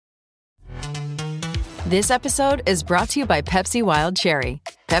This episode is brought to you by Pepsi Wild Cherry.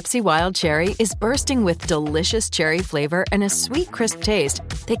 Pepsi Wild Cherry is bursting with delicious cherry flavor and a sweet, crisp taste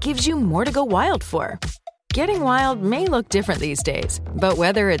that gives you more to go wild for. Getting wild may look different these days, but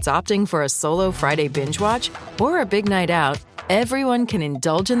whether it's opting for a solo Friday binge watch or a big night out, everyone can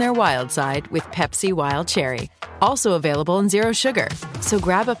indulge in their wild side with Pepsi Wild Cherry. Also available in Zero Sugar. So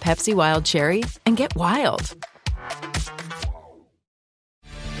grab a Pepsi Wild Cherry and get wild.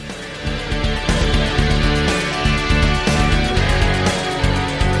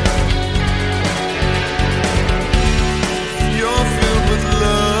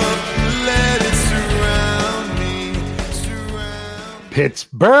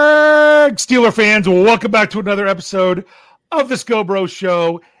 Pittsburgh Steeler fans, welcome back to another episode of the Scobro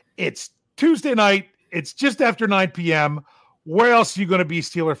Show. It's Tuesday night. It's just after 9 p.m. Where else are you going to be,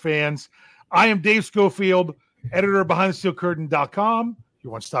 Steeler fans? I am Dave Schofield, editor of BehindTheSteelCurtain.com,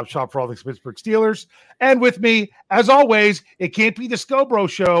 your one-stop shop for all things Pittsburgh Steelers. And with me, as always, it can't be the Scobro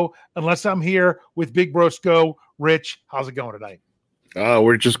Show unless I'm here with Big Bro Sco. Rich, how's it going tonight?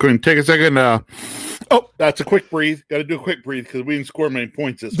 We're just going to take a second. That's a quick breathe. Got to do a quick breathe because we didn't score many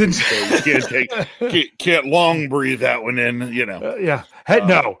points this week. So you can't long breathe that one in. You know. Yeah. Hey,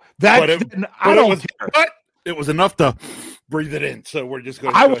 no. That I don't care. But it was enough to breathe it in. So we're just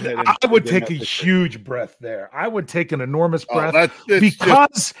going to. I would take a huge breath there. I would take an enormous breath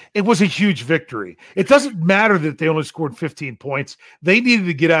because it was a huge victory. It doesn't matter that they only scored 15 points. They needed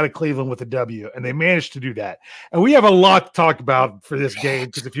to get out of Cleveland with a W, and they managed to do that. And we have a lot to talk about for this game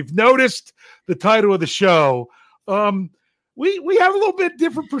because if you've noticed the title of the show, we have a little bit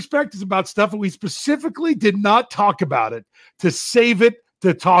different perspectives about stuff, and we specifically did not talk about it to save it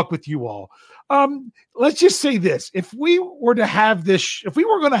to talk with you all. Let's just say this. If we were going to have this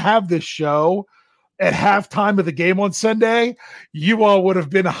show at halftime of the game on Sunday, you all would have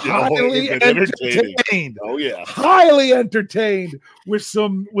been highly entertained. Oh yeah. Highly entertained with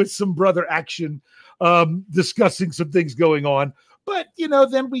some brother action, discussing some things going on. But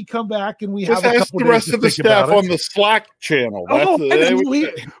then we come back and we just have a couple the rest of the staff on the Slack channel.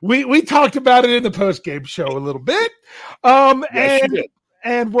 We talked about it in the post-game show a little bit.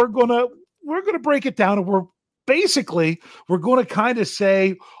 And we're gonna break it down, and we're going to kind of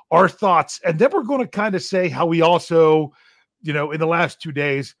say our thoughts, and then we're going to kind of say how we also, in the last 2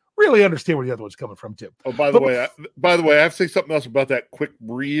 days, really understand where the other one's coming from too. Oh, by the way, I have to say something else about that quick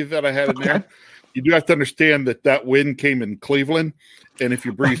breathe that I had in there. You do have to understand that win came in Cleveland, and if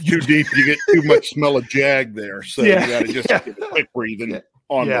you breathe too deep, you get too much smell of Jag there. So you got to just get a quick breathing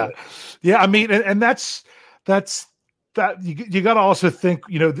on it. Yeah, I mean, and that's that you got to also think,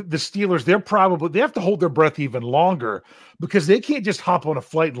 the Steelers, they have to hold their breath even longer because they can't just hop on a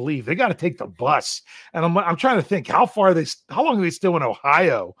flight and leave. They got to take the bus. And I'm trying to think how long are they still in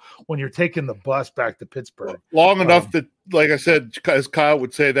Ohio when you're taking the bus back to Pittsburgh? Long enough that, like I said, as Kyle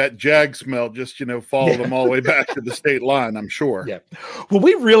would say, that Jag smell just, follow them all the way back to the state line, I'm sure. Yeah. Well,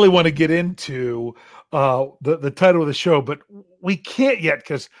 we really want to get into the title of the show, but we can't yet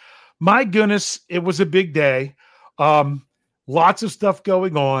because, my goodness, it was a big day. Lots of stuff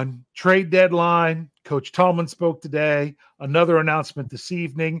going on. Trade deadline. Coach Tomlin spoke today. Another announcement this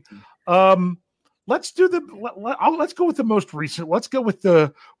evening. Let's go with the most recent. Let's go with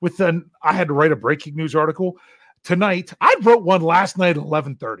the. I had to write a breaking news article tonight. I wrote one last night at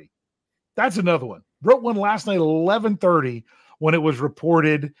 11:30. That's another one. Wrote one last night at 11:30 when it was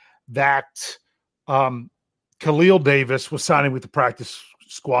reported that Khalil Davis was signing with the practice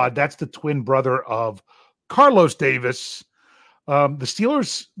squad. That's the twin brother of Carlos Davis. The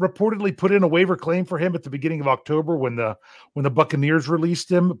Steelers reportedly put in a waiver claim for him at the beginning of October when the Buccaneers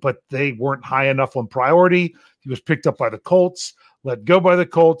released him, but they weren't high enough on priority. He was picked up by the Colts, let go by the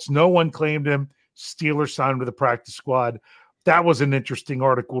Colts. No one claimed him. Steelers signed him to the practice squad. That was an interesting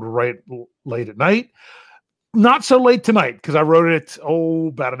article to write late at night. Not so late tonight because I wrote it,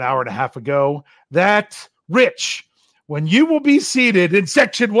 about an hour and a half ago. That, Rich, when you will be seated in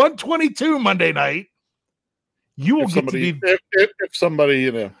section 122 Monday night, you will get to be. If somebody,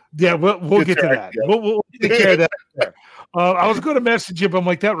 Yeah, we'll get to that. Yeah. We'll take care of that. I was going to message you, but I'm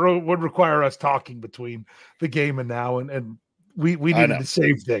like, that would require us talking between the game and now, and we needed to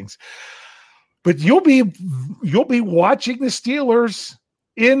save things. But you'll be watching the Steelers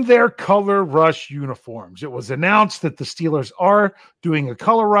in their color rush uniforms. It was announced that the Steelers are doing a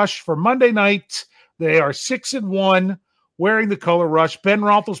color rush for Monday night. They are 6-1. Wearing the color rush. Ben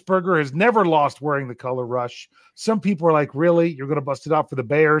Roethlisberger has never lost wearing the color rush. Some people are like, really? You're going to bust it out for the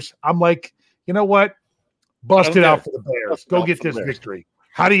Bears? I'm like, you know what? Bust it out for the Bears. Go get this victory.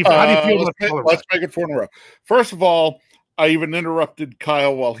 How do you feel about the color rush? Let's make it 4 in a row. First of all, I even interrupted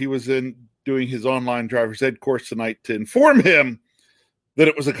Kyle while he was in doing his online driver's ed course tonight to inform him that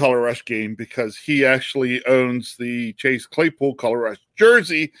it was a Color Rush game because he actually owns the Chase Claypool Color Rush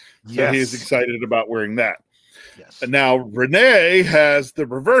jersey. So he is excited about wearing that. Yes. And now Renee has the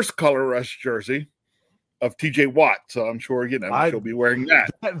reverse Color Rush jersey of TJ Watt. So I'm sure, she'll be wearing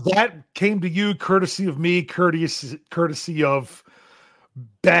that. That came to you courtesy of me, courtesy of courtesy of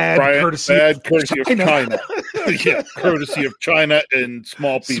China. Yeah, courtesy of China and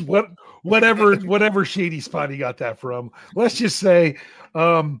small people. Whatever shady spot he got that from. Let's just say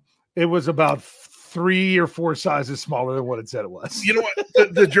it was about 3 or 4 sizes smaller than what it said it was. You know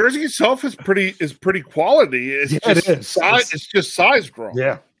what? The jersey itself is pretty quality. It is. It's just size wrong.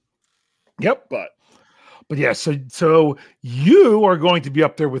 Yeah. Yep. But yeah, so you are going to be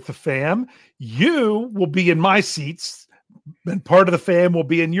up there with the fam. You will be in my seats, and part of the fam will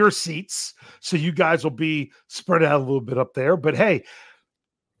be in your seats. So you guys will be spread out a little bit up there. But hey,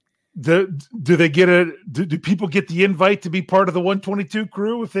 do people get the invite to be part of the 122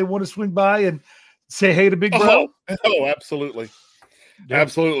 crew if they want to swing by and say hey to Big Bro? Oh, absolutely. Yeah.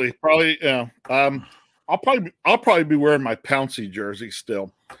 Absolutely. Probably, I'll probably be wearing my Pouncey jersey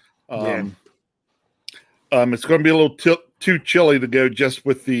still. It's going to be a little too chilly to go just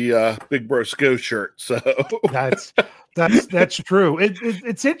with the Big Bro SCO shirt. So that's true.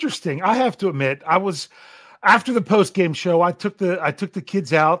 It's interesting. I have to admit, I was after the post game show. I took the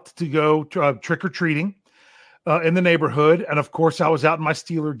kids out to go trick or treating in the neighborhood, and of course, I was out in my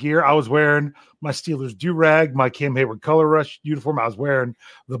Steeler gear. I was wearing my Steelers do-rag, my Cam Hayward Color Rush uniform. I was wearing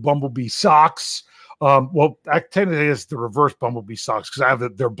the Bumblebee socks. Well, technically it's the reverse Bumblebee socks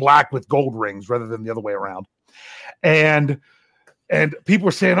because they're black with gold rings rather than the other way around. And people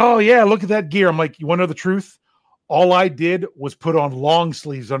were saying, "Oh yeah, look at that gear." I'm like, "You want to know the truth? All I did was put on long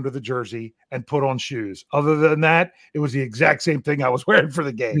sleeves under the jersey and put on shoes. Other than that, it was the exact same thing I was wearing for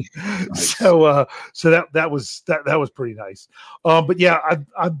the game." Nice. So that was pretty nice. But yeah,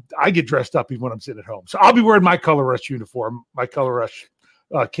 I get dressed up even when I'm sitting at home. So I'll be wearing my Color Rush uniform, my Color Rush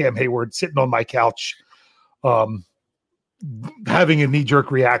Cam Hayward, sitting on my couch, having a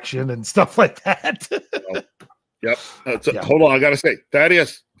knee-jerk reaction and stuff like that. Yep. Hold on, I gotta say,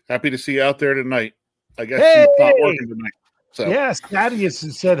 Thaddeus, happy to see you out there tonight. I guess he's not working tonight. So yes, Thaddeus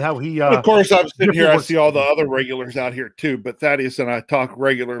has said how he. Of course, I'm sitting here. I see all the other regulars out here too. But Thaddeus and I talk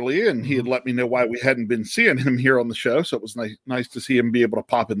regularly, and he had let me know why we hadn't been seeing him here on the show. So it was nice to see him be able to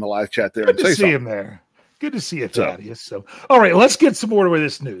pop in the live chat there. Good to see him there. Good to see you, Thaddeus. So, all right, let's get some more with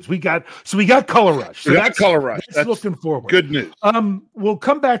this news. We got Color Rush. So that's Color Rush. That's looking forward. Good news. We'll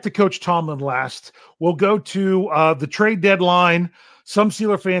come back to Coach Tomlin last. We'll go to the trade deadline. Some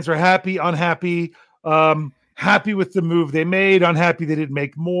Steeler fans are happy, unhappy. Happy with the move they made, unhappy they didn't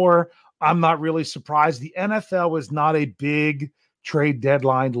make more. I'm not really surprised. The NFL is not a big trade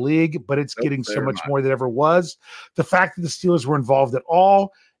deadline league, but it's getting so much more than it ever was. The fact that the Steelers were involved at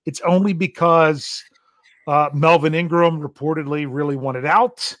all, it's only because Melvin Ingram reportedly really wanted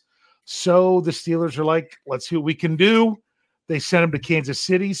out. So the Steelers are like, let's see what we can do. They sent him to Kansas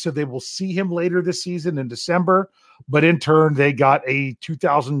City, so they will see him later this season in December. But in turn, they got a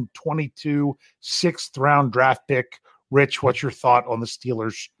 2022 6th-round draft pick. Rich, what's your thought on the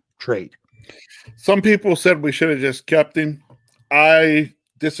Steelers trade? Some people said we should have just kept him. I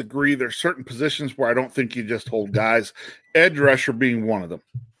disagree. There's certain positions where I don't think you just hold guys. Edge rusher being one of them.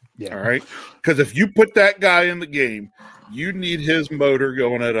 Yeah. All right? Because if you put that guy in the game, you need his motor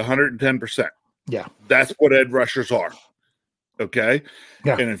going at 110%. Yeah. That's what edge rushers are. Okay.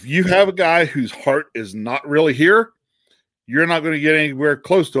 Yeah. And if you have a guy whose heart is not really here, you're not going to get anywhere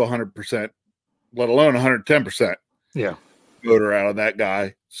close to 100%, let alone 110%. Yeah. Motor out of that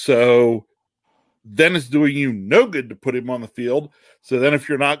guy. So then it's doing you no good to put him on the field. So then if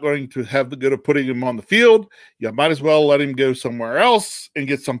you're not going to have the good of putting him on the field, you might as well let him go somewhere else and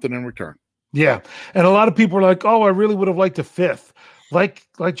get something in return. Yeah. And a lot of people are like, oh, I really would have liked a 5th. Like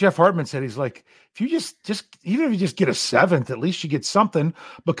Jeff Hartman said, he's like, if you just even if you just get a 7th, at least you get something,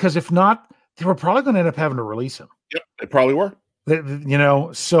 because if not, they were probably going to end up having to release him. Yep, they probably were.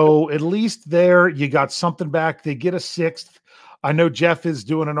 So at least there you got something back. They get a 6th. I know Jeff is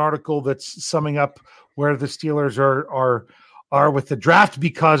doing an article that's summing up where the Steelers are with the draft,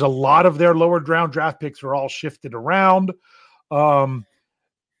 because a lot of their lower round draft picks are all shifted around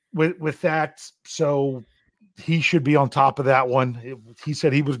with that. So he should be on top of that one. He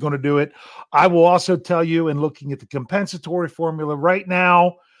said he was going to do it. I will also tell you, in looking at the compensatory formula right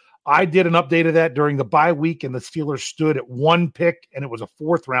now, I did an update of that during the bye week, and the Steelers stood at 1 pick, and it was a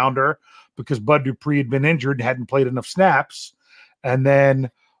 4th rounder because Bud Dupree had been injured and hadn't played enough snaps. And then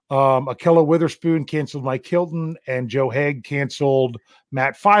Ahkello Witherspoon canceled Mike Hilton, and Joe Haig canceled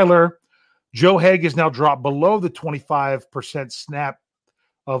Matt Filer. Joe Haeg has now dropped below the 25% snap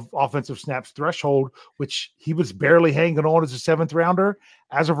of offensive snaps threshold, which he was barely hanging on as a 7th rounder.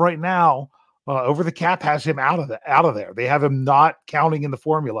 As of right now, Over the Cap has him out of there. They have him not counting in the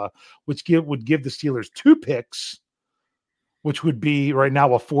formula, which would give the Steelers 2 picks, which would be right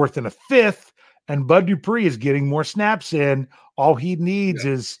now a 4th and a 5th. And Bud Dupree is getting more snaps in. All he needs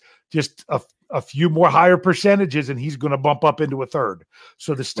is just a few more higher percentages, and he's going to bump up into a 3rd.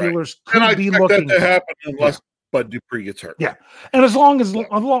 So the Steelers could be looking that to happen unless Bud Dupree gets hurt. Yeah, and as long as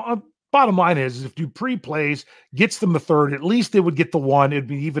bottom line is, if Dupree plays, gets them the 3rd, at least they would get the 1. It'd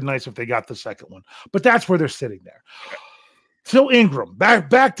be even nice if they got the 2nd one. But that's where they're sitting there. So Ingram,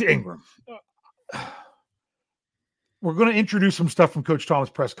 back to Ingram. We're going to introduce some stuff from Coach Tomlin's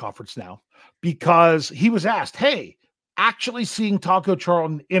press conference now, because he was asked, hey, actually seeing Taco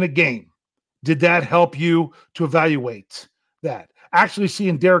Charlton in a game, did that help you to evaluate that? Actually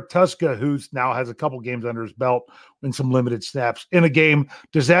seeing Derek Tuska, who's now has a couple games under his belt in some limited snaps in a game,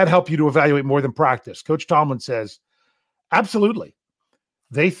 does that help you to evaluate more than practice? Coach Tomlin says, absolutely.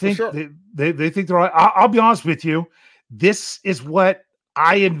 They think they think they're right. I'll be honest with you. This is what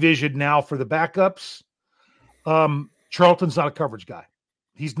I envisioned now for the backups. Charlton's not a coverage guy.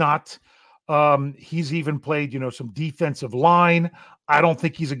 He's not. He's even played, some defensive line. I don't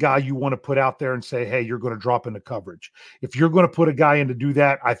think he's a guy you want to put out there and say, hey, you're going to drop into coverage. If you're going to put a guy in to do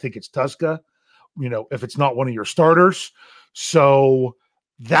that, I think it's Tuska, if it's not one of your starters. So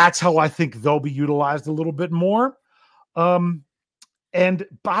that's how I think they'll be utilized a little bit more. And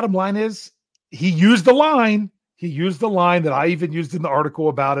bottom line is, he used the line. He used the line that I even used in the article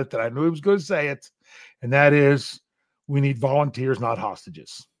about it, that I knew he was going to say it. And that is, we need volunteers, not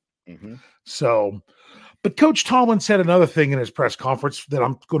hostages. Mm-hmm. So, but Coach Tomlin said another thing in his press conference that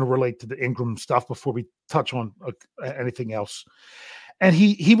I'm going to relate to the Ingram stuff before we touch on anything else. And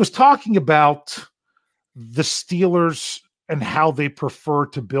he was talking about the Steelers and how they prefer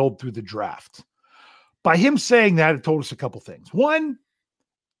to build through the draft. By him saying that, it told us a couple things. One,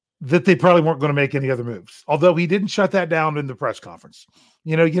 that they probably weren't going to make any other moves, although he didn't shut that down in the press conference.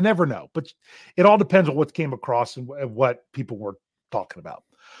 You never know, but it all depends on what came across and what people were talking about.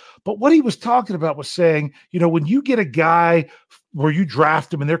 But what he was talking about was saying, when you get a guy where you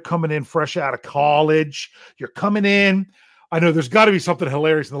draft him and they're coming in fresh out of college, you're coming in. I know there's got to be something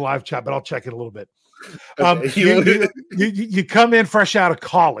hilarious in the live chat, but I'll check it a little bit. You come in fresh out of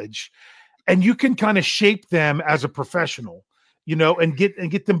college, and you can kind of shape them as a professional, and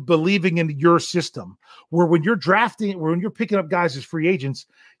get them believing in your system. Where when you're picking up guys as free agents,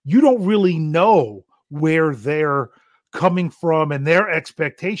 you don't really know where they're coming from and their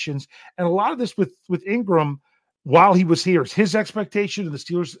expectations. And a lot of this with Ingram, while he was here, his expectation and the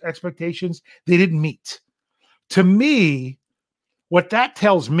Steelers' expectations, they didn't meet. To me, what that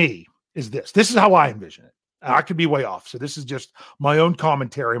tells me is this. This is how I envision it. I could be way off. So this is just my own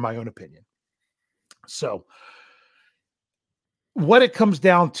commentary, my own opinion. So what it comes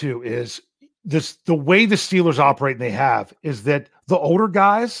down to is the way the Steelers operate, and they have, is that the older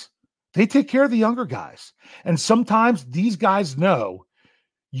guys, they take care of the younger guys. And sometimes these guys know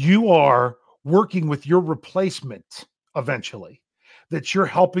you are working with your replacement eventually, that you're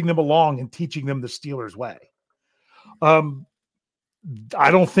helping them along and teaching them the Steelers way.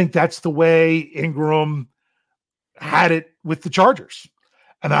 I don't think that's the way Ingram had it with the Chargers.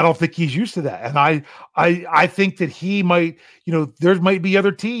 And I don't think he's used to that. And I think that he might, there might be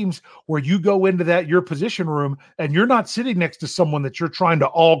other teams where you go into your position room and you're not sitting next to someone that you're trying to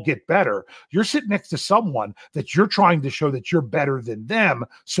all get better. You're sitting next to someone that you're trying to show that you're better than them,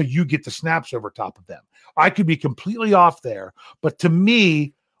 so you get the snaps over top of them. I could be completely off there. But to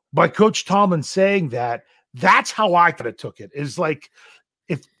me, by Coach Tomlin saying that, that's how I kind of took it. Is like,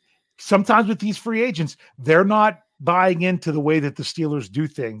 if sometimes with these free agents, they're not buying into the way that the Steelers do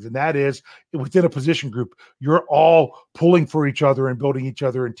things. And that is, within a position group, you're all pulling for each other and building each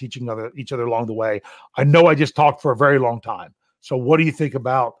other and teaching each other along the way. I know I just talked for a very long time. So what do you think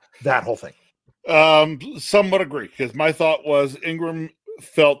about that whole thing? Somewhat agree, because my thought was Ingram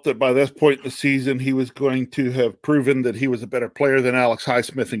felt that by this point in the season, he was going to have proven that he was a better player than Alex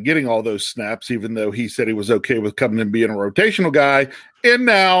Highsmith and getting all those snaps, even though he said he was okay with coming and being a rotational guy. And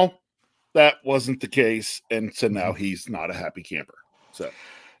now that wasn't the case, and so now he's not a happy camper. So,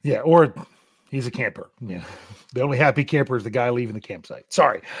 yeah, or he's a camper. Yeah, the only happy camper is the guy leaving the campsite.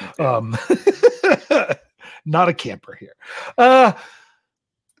 Sorry, not a camper here.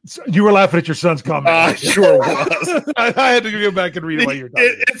 So you were laughing at your son's comment. I sure was. I had to go back and read it while you're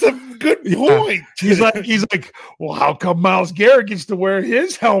talking. It's a good point. Yeah. He's like, well, how come Myles Garrett gets to wear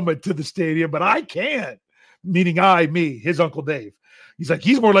his helmet to the stadium, but I can't? Meaning me, his Uncle Dave. He's like,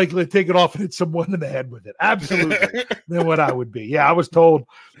 he's more likely to take it off and hit someone in the head with it. Absolutely. Than what I would be. Yeah, I was told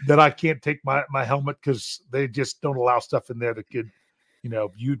that I can't take my helmet because they just don't allow stuff in there that could,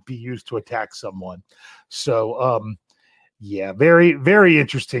 you'd be used to attack someone. So, yeah, very, very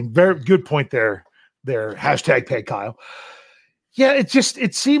interesting. Very good point there. Hashtag pay Kyle. Yeah,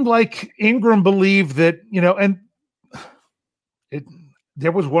 it seemed like Ingram believed that, and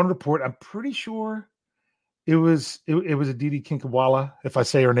there was one report, I'm pretty sure it was Aditi Kinkawala, if I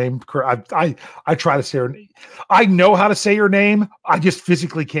say her name correct. I try to say her name. I know how to say her name. I just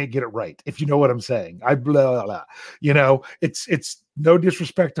physically can't get it right, if you know what I'm saying. I blah, blah, blah. It's no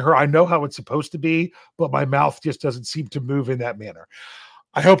disrespect to her. I know how it's supposed to be, but my mouth just doesn't seem to move in that manner.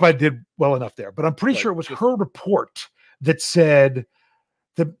 I hope I did well enough there, but I'm pretty sure it was her report that said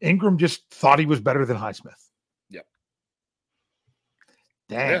that Ingram just thought he was better than Highsmith. Yep.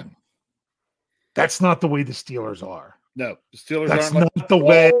 Dang. Yeah. That's not the way the Steelers are. No, the Steelers That's aren't not the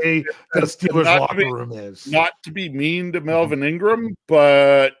way the Steelers locker room is. Not to be mean to Melvin Ingram,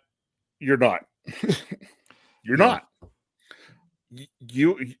 but you're not. You're not.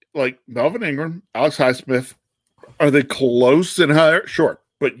 You like Melvin Ingram, Alex Highsmith. Are they close in higher? Sure,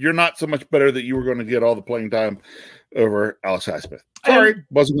 but you're not so much better that you were going to get all the playing time over Alex Highsmith. Sorry,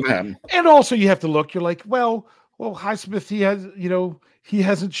 wasn't going to happen. And also, you have to look. You're like, well, Highsmith, he has, he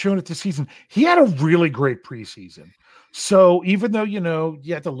hasn't shown it this season. He had a really great preseason. So even though, you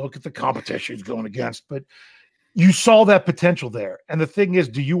have to look at the competition he's going against, but you saw that potential there. And the thing is,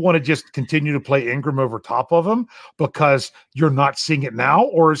 do you want to just continue to play Ingram over top of him because you're not seeing it now?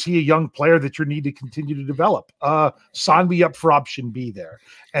 Or is he a young player that you need to continue to develop? Sign me up for option B there.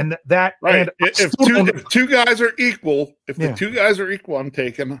 And that, right. And if two guys are equal, the two guys are equal, I'm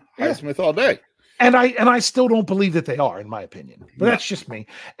taking Highsmith all day. And I still don't believe that they are, in my opinion. But that's just me.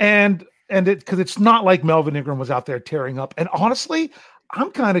 And because it's not like Melvin Ingram was out there tearing up. And honestly,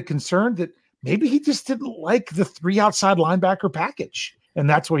 I'm kind of concerned that maybe he just didn't like the 3 outside linebacker package, and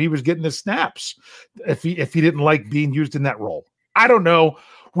that's where he was getting his snaps. If he didn't like being used in that role, I don't know.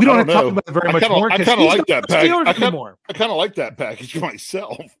 We don't have to talk about it very much more. I kind of like that package. I kind of like that package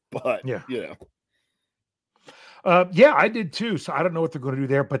myself, but yeah. Yeah, I did too. So I don't know what they're going to do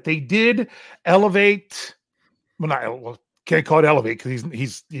there, but they did elevate. Can't call it elevate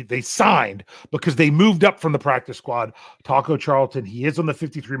because they signed because they moved up from the practice squad. Taco Charlton, he is on the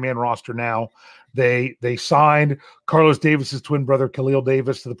 53-man roster now. They signed Carlos Davis's twin brother Khalil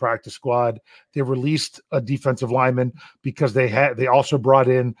Davis to the practice squad. They released a defensive lineman because they also brought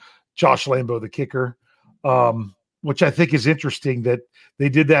in Josh Lambo, the kicker, which I think is interesting that they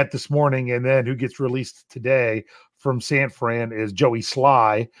did that this morning. And then who gets released today from San Fran is Joey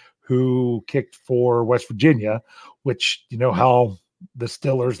Sly, who kicked for West Virginia, which, how the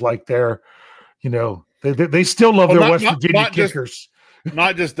Steelers like their, they still love their West Virginia kickers.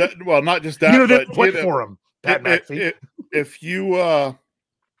 Not just that. Well, not just that. They play for them. Pat McAfee. If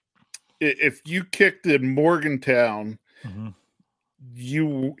you kicked in Morgantown,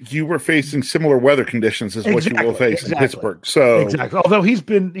 you were facing similar weather conditions as what you will face in Pittsburgh. So exactly. Although he's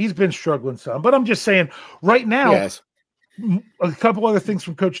been struggling some, but I'm just saying right now. Yes. A couple other things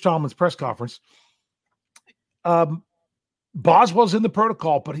from Coach Tomlin's press conference. Boswell's in the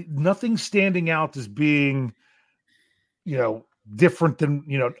protocol, but nothing's standing out as being, different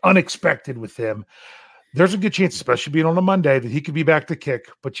than, unexpected with him. There's a good chance, especially being on a Monday, that he could be back to kick,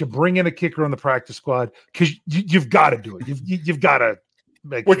 but you bring in a kicker on the practice squad because you've got to do it. You've got to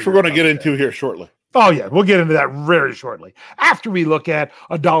make which we're going to get into here shortly. Oh, yeah, we'll get into that very shortly. After we look at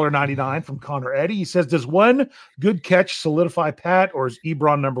 $1.99 from Connor Eddy, he says, does one good catch solidify Pat, or is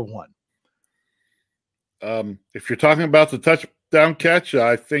Ebron number one? If you're talking about the touchdown catch,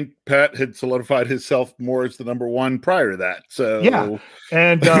 I think Pat had solidified himself more as the number one prior to that. So yeah,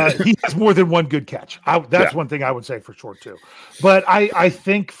 and he has more than one good catch. That's one thing I would say for sure, too. But I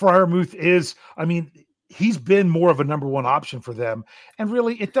think Freiermuth is, he's been more of a number one option for them. And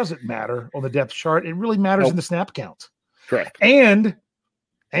really, it doesn't matter on the depth chart. It really matters in the snap count. Correct. And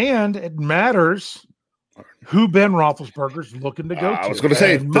it matters who Ben Roethlisberger's looking to go to. I was going to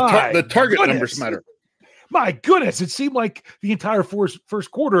say, the target numbers matter. My goodness, it seemed like the entire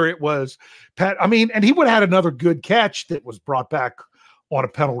first quarter it was Pat. And he would have had another good catch that was brought back on a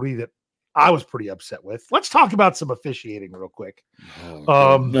penalty that I was pretty upset with. Let's talk about some officiating real quick.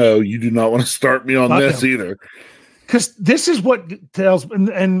 No, you do not want to start me on this either. Because this is what tells,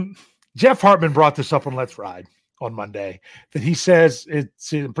 and Jeff Hartman brought this up on Let's Ride on Monday, that he says,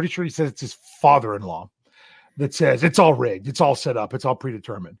 I'm pretty sure he says it's his father-in-law that says it's all rigged, it's all set up, it's all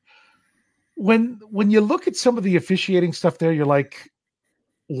predetermined. When you look at some of the officiating stuff there, you're like,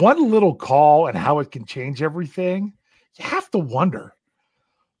 one little call and how it can change everything, you have to wonder.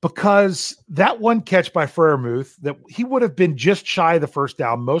 because that one catch by Freiermuth, that he would have been just shy of the first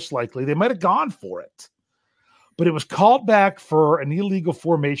down, most likely. They might have gone for it. But it was called back for an illegal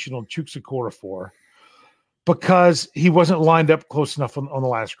formation on Chukwuekorafo because he wasn't lined up close enough on the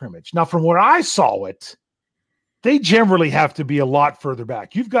last scrimmage. Now, from where I saw it, they generally have to be a lot further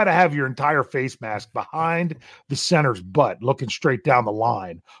back. You've got to have your entire face mask behind the center's butt, looking straight down the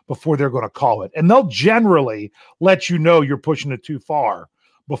line before they're going to call it. And they'll generally let you know you're pushing it too far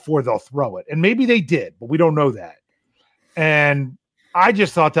before they'll throw it. And maybe they did, but we don't know that. And I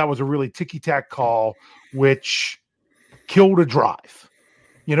just thought that was a really ticky-tack call, which killed a drive.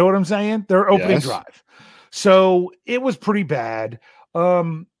 You know what I'm saying? Their opening drive. So it was pretty bad.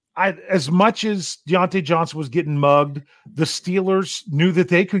 As much as Deontay Johnson was getting mugged, the Steelers knew that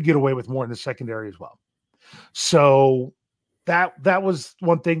they could get away with more in the secondary as well. So that was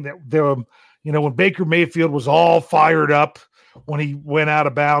one thing that when Baker Mayfield was all fired up when he went out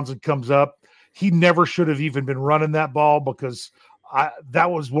of bounds and comes up, he never should have even been running that ball because that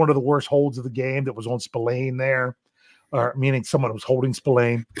was one of the worst holds of the game that was on Spillane there. Meaning someone was holding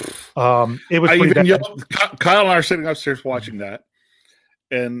Spillane. It was pretty bad. Kyle and I are sitting upstairs watching that,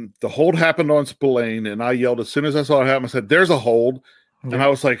 and the hold happened on Spillane, and I yelled as soon as I saw it happen. I said, "There's a hold," and I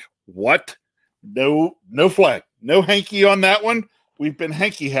was like, "What? No flag, no hanky on that one. We've been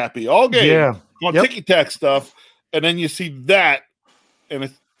hanky happy all game on ticky tack stuff, and then you see that, and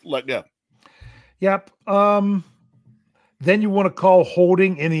it's let go." Yep. Then you want to call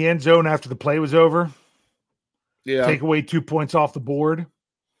holding in the end zone after the play was over. Yeah. Take away 2 points off the board.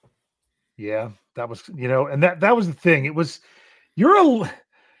 Yeah, that was, and that was the thing. It was, you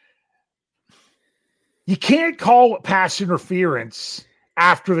can't call pass interference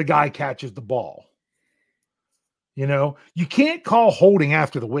after the guy catches the ball. You can't call holding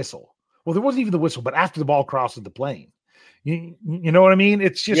after the whistle. Well, there wasn't even the whistle, but after the ball crosses the plane. You know what I mean?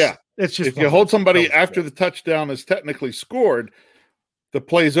 It's just, if you hold somebody after the touchdown is technically scored, the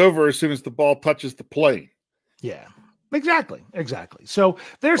play's over as soon as the ball touches the plane. Yeah, exactly. So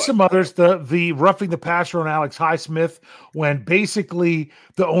there's some others. The roughing the passer on Alex Highsmith, when basically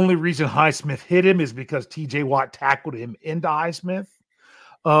the only reason Highsmith hit him is because TJ Watt tackled him into Highsmith.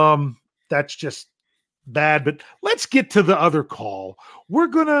 That's just bad. But let's get to the other call. We're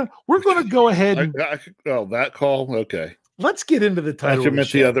gonna go ahead and that call. Okay. Let's get into the title. I should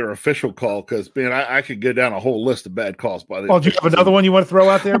mention the other official call because, man, I could go down a whole list of bad calls. By the do you have another one you want to throw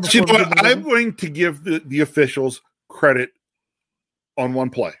out there? I'm going to give the officials credit on one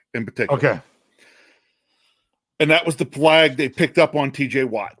play in particular. Okay. And that was the flag they picked up on TJ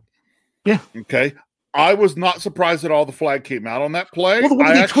Watt. Yeah. Okay. I was not surprised that all the flag came out on that play. Well, the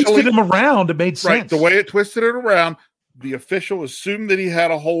way they twisted him around, it made sense. Right. The way it twisted it around, the official assumed that he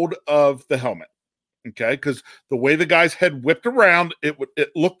had a hold of the helmet. Okay, because the way the guy's head whipped around, it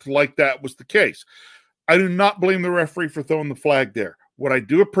looked like that was the case. I do not blame the referee for throwing the flag there. What I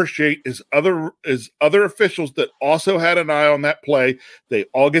do appreciate is other officials that also had an eye on that play. They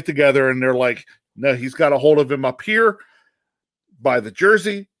all get together and they're like, "No, he's got a hold of him up here by the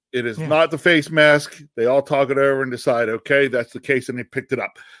jersey. It is not the face mask." They all talk it over and decide, okay, that's the case, and they picked it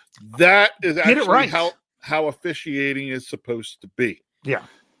up. That is actually how officiating is supposed to be. Yeah.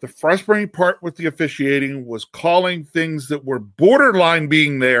 The frustrating part with the officiating was calling things that were borderline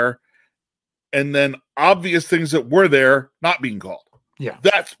being there and then obvious things that were there not being called. Yeah.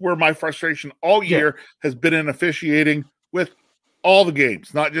 That's where my frustration all year has been in officiating with all the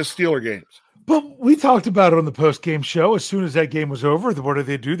games, not just Steeler games. But we talked about it on the post-game show. As soon as that game was over, what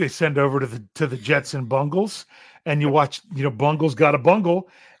do? They send over to the Jets and Bungles, and you watch, Bungles got a bungle.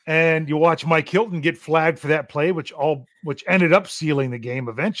 And you watch Mike Hilton get flagged for that play, which ended up sealing the game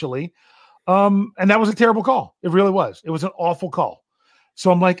eventually. And that was a terrible call. It really was. It was an awful call. So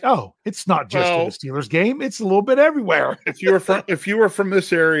I'm like, oh, it's not just in the Steelers game. It's a little bit everywhere. if you were from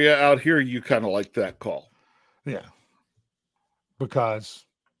this area out here, you kind of like that call. Yeah. Because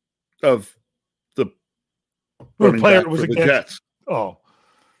of the player was against the Jets. Oh.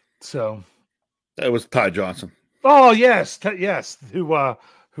 So that was Ty Johnson. Oh, yes. Yes.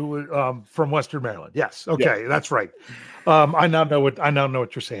 Who from Western Maryland. Yes. Okay. Yeah. That's right. I now know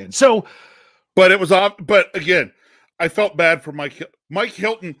what you're saying. So, but it was off. But again, I felt bad for Mike. Mike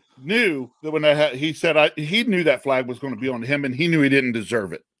Hilton knew that when he knew that flag was going to be on him, and he knew he didn't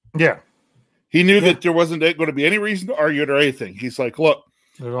deserve it. Yeah. He knew that there wasn't going to be any reason to argue it or anything. He's like, look,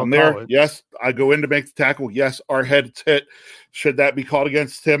 I'm there. Yes. I go in to make the tackle. Yes. Our head's hit. Should that be called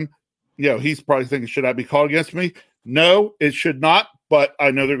against him? He's probably thinking, should I be called against me? No, it should not. but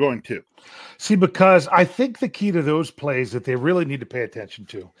I know they're going to. See, because I think the key to those plays that they really need to pay attention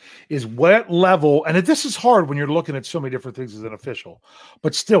to is what level, and this is hard when you're looking at so many different things as an official,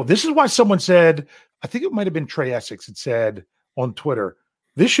 but still, this is why someone said, I think it might have been Trey Essex that said on Twitter,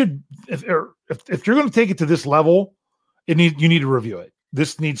 this should, if you're going to take it to this level, you need to review it.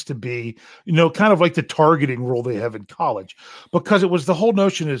 This needs to be, kind of like the targeting rule they have in college, because it was the whole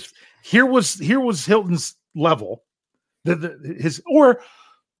notion is here was Hilton's level,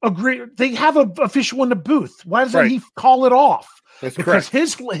 agree. They have an official in the booth. Why doesn't he call it off? That's because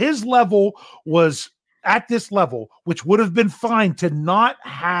correct. his level was at this level, which would have been fine to not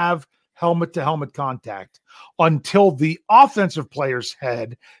have helmet to helmet contact until the offensive player's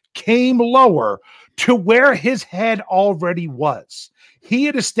head came lower to where his head already was. He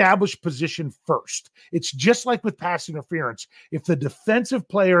had established position first. It's just like with pass interference. If the defensive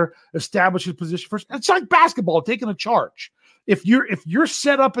player establishes position first, it's like basketball taking a charge. If you're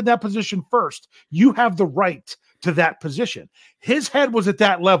set up in that position first, you have the right to that position. His head was at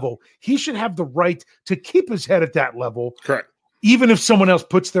that level. He should have the right to keep his head at that level. Correct. Even if someone else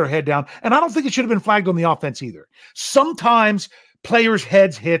puts their head down. And I don't think it should have been flagged on the offense either. Sometimes players'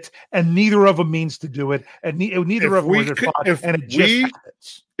 heads hit, and neither of them means to do it, and neither of them was their fault, and it just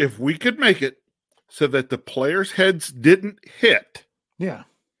happens. If we could make it so that the players' heads didn't hit,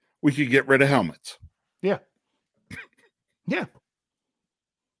 we could get rid of helmets. Yeah. Yeah.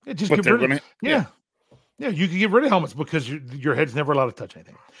 You can get rid of helmets because your head's never allowed to touch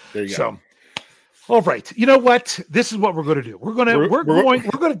anything. There you go. All right. You know what? This is what we're going to do. We're going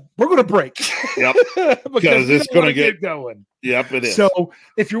to break. Yep. because it's going to get going. Yep, it is. So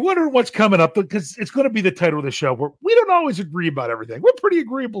if you're wondering what's coming up, because it's going to be the title of the show, we don't always agree about everything. We're pretty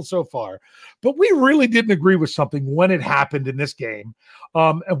agreeable so far, but we really didn't agree with something when it happened in this game.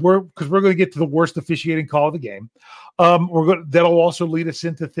 Because we're going to get to the worst officiating call of the game. That'll also lead us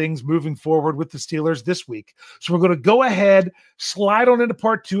into things moving forward with the Steelers this week. So we're going to go ahead, slide on into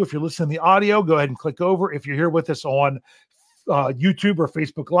part 2. If you're listening to the audio, go ahead and click over. If you're here with us on YouTube or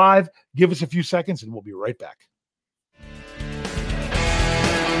Facebook Live, give us a few seconds and we'll be right back.